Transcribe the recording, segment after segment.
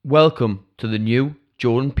Welcome to the new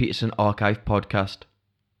Jordan Peterson Archive podcast,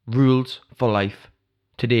 Rules for Life.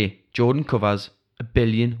 Today, Jordan covers 1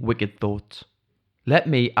 billion wicked thoughts. Let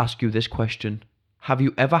me ask you this question. Have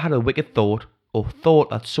you ever had a wicked thought or thought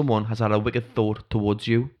that someone has had a wicked thought towards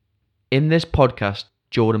you? In this podcast,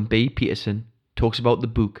 Jordan B. Peterson talks about the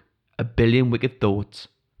book 1 Billion Wicked Thoughts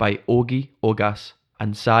by Ogi Ogas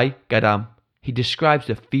and Sai Gadam. He describes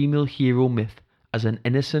the female hero myth as an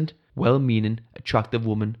innocent, well-meaning, attractive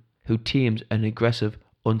woman who tames an aggressive,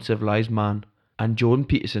 uncivilized man. And Jordan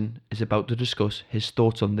Peterson is about to discuss his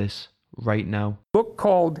thoughts on this right now. A book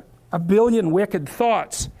called 1 Billion Wicked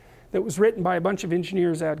Thoughts that was written by a bunch of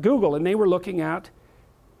engineers at Google, and they were looking at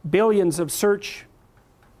billions of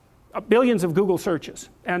Google searches.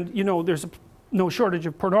 And you know, there's no shortage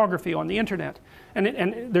of pornography on the internet.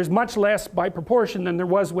 And there's much less by proportion than there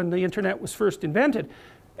was when the internet was first invented.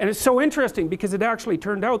 And it's so interesting because it actually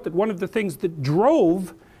turned out that one of the things that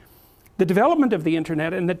drove the development of the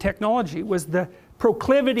internet and the technology was the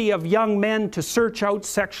proclivity of young men to search out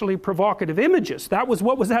sexually provocative images. That was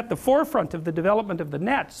what was at the forefront of the development of the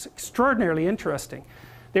net. It's extraordinarily interesting.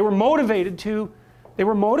 They were motivated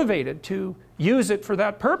to use it for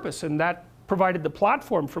that purpose, and that provided the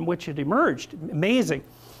platform from which it emerged. Amazing.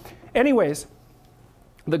 Anyways,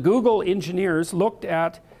 the Google engineers looked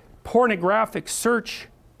at pornographic search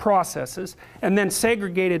processes and then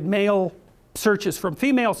segregated male searches from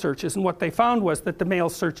female searches, and what they found was that the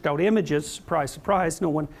males searched out images. Surprise, surprise, no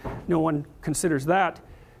one considers that,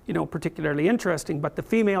 you know, particularly interesting, but the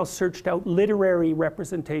females searched out literary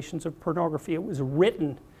representations of pornography. It was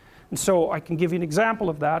written. And so I can give you an example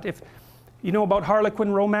of that. If you know about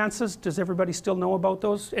Harlequin romances, does everybody still know about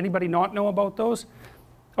those? Anybody not know about those?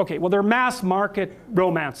 Okay, well, they're mass market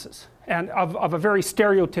romances and of a very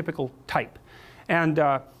stereotypical type. And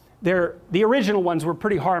the original ones were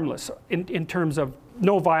pretty harmless in terms of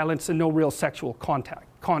no violence and no real sexual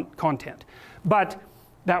content. But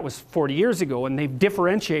that was 40 years ago, and they've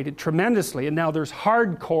differentiated tremendously, and now there's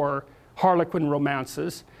hardcore Harlequin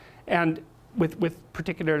romances, and with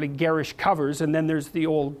particularly garish covers, and then there's the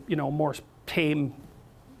old, you know, more tame,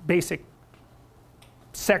 basic,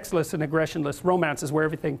 sexless and aggressionless romances where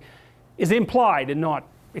everything is implied and not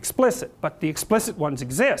explicit, but the explicit ones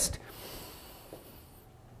exist.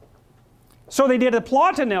 So they did a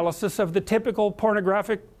plot analysis of the typical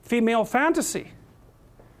pornographic female fantasy.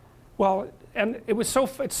 Well, and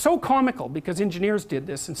it's so comical because engineers did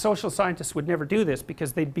this, and social scientists would never do this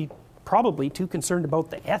because they'd be probably too concerned about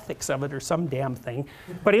the ethics of it or some damn thing.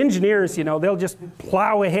 But engineers, you know, they'll just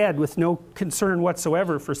plow ahead with no concern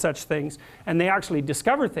whatsoever for such things, and they actually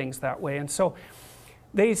discover things that way. And so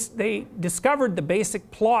they discovered the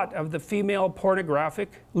basic plot of the female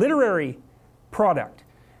pornographic literary product.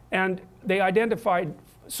 And they identified,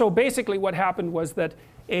 so basically what happened was that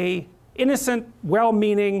a innocent,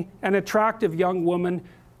 well-meaning, and attractive young woman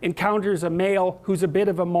encounters a male who's a bit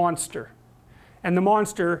of a monster. And the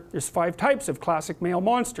monster, there's 5 types of classic male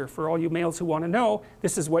monster. For all you males who want to know,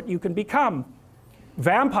 this is what you can become.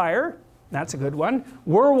 Vampire, that's a good one.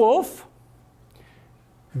 Werewolf,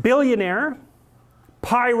 billionaire,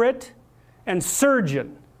 pirate, and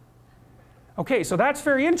surgeon. Okay, so that's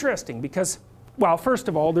very interesting because, well, first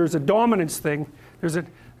of all, there's a dominance thing.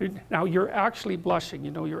 Now you're actually blushing, you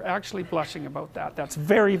know, you're actually blushing about that. That's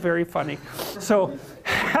very, very funny. So,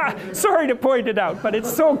 sorry to point it out, but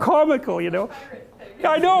it's so comical, you know.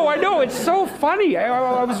 I know, it's so funny.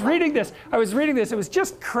 I was reading this, it was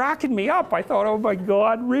just cracking me up. I thought, oh my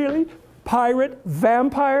God, really? Pirate,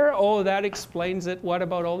 vampire, oh, that explains it. What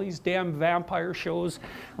about all these damn vampire shows,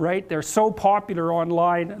 right? They're so popular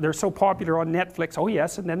online, they're so popular on Netflix. Oh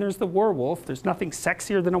yes, and then there's the werewolf. There's nothing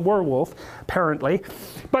sexier than a werewolf, apparently.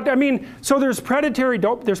 But I mean, so there's predatory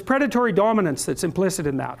dominance that's implicit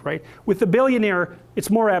in that, right? With the billionaire,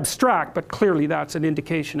 it's more abstract, but clearly that's an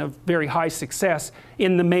indication of very high success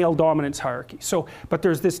in the male dominance hierarchy. So, but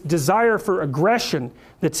there's this desire for aggression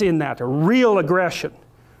that's in that, a real aggression.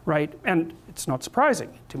 Right, and it's not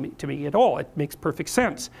surprising to me at all. It makes perfect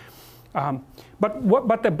sense.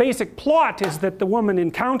 But the basic plot is that the woman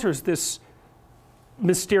encounters this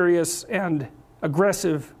mysterious and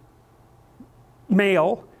aggressive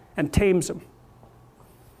male and tames him.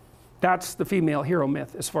 That's the female hero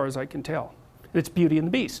myth, as far as I can tell. It's Beauty and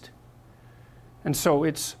the Beast. And so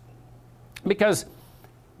it's because,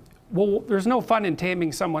 well, there's no fun in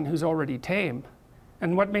taming someone who's already tame.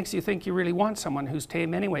 And what makes you think you really want someone who's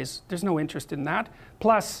tame anyways? There's no interest in that.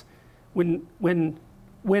 Plus, when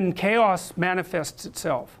chaos manifests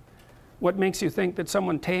itself, what makes you think that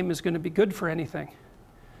someone tame is going to be good for anything?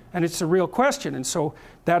 And it's a real question, and so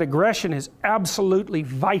that aggression is absolutely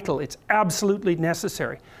vital, it's absolutely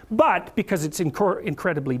necessary. But because it's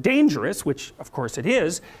incredibly dangerous, which of course it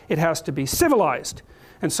is, it has to be civilized.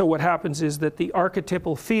 And so what happens is that the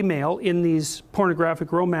archetypal female in these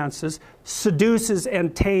pornographic romances seduces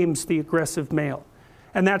and tames the aggressive male.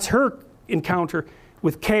 And that's her encounter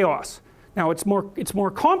with chaos. Now it's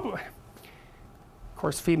more complicated. Of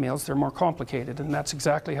course, females, they're more complicated, and that's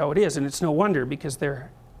exactly how it is, and it's no wonder because their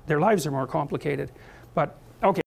lives are more complicated. But, okay.